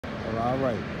Well, all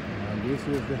right. Now, this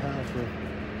is the house of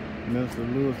Minister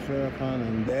Louis Farrakhan,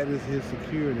 and that is his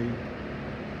security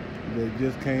that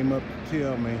just came up to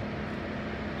tell me,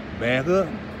 back up.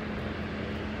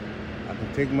 I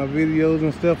can take my videos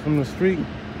and stuff from the street,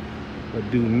 but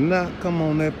do not come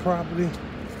on that property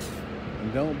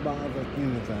and don't bother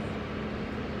anything.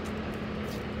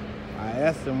 I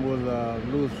asked him, was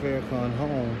Louis Farrakhan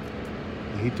home?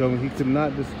 And he told me he could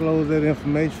not disclose that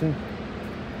information,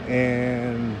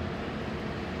 and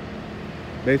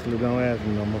basically don't ask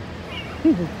me no more.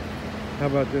 How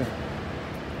about that?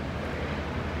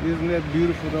 Isn't that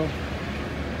beautiful though?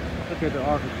 Look at the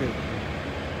architecture.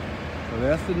 So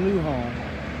that's the new home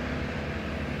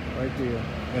right there.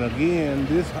 And again,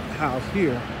 this house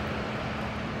here,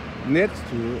 next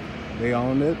to it, they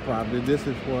own that property. This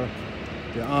is where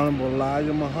the Honorable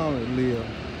Mohammad lived,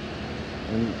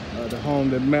 and the home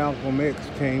that Malcolm X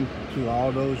came to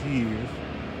all those years.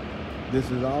 This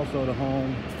is also the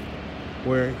home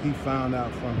where he found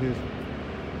out from his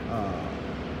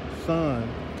son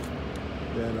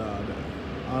that the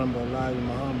Honorable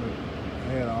Muhammad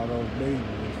had all those babies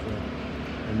and stuff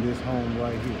in this home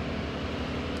right here.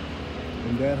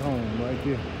 In that home right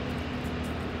there.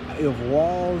 If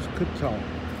walls could talk,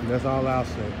 that's all I'll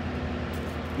say.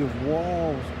 If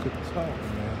walls could talk,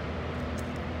 man.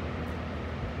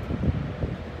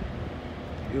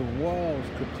 If walls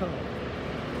could talk.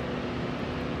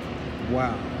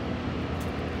 Wow.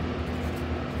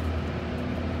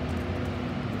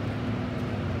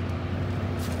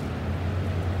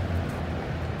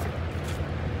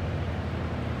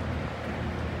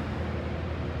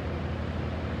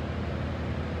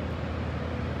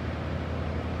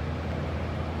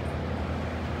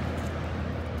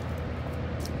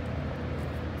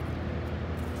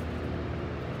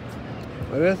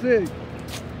 Well, that's it,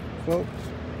 folks.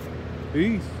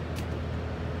 Peace.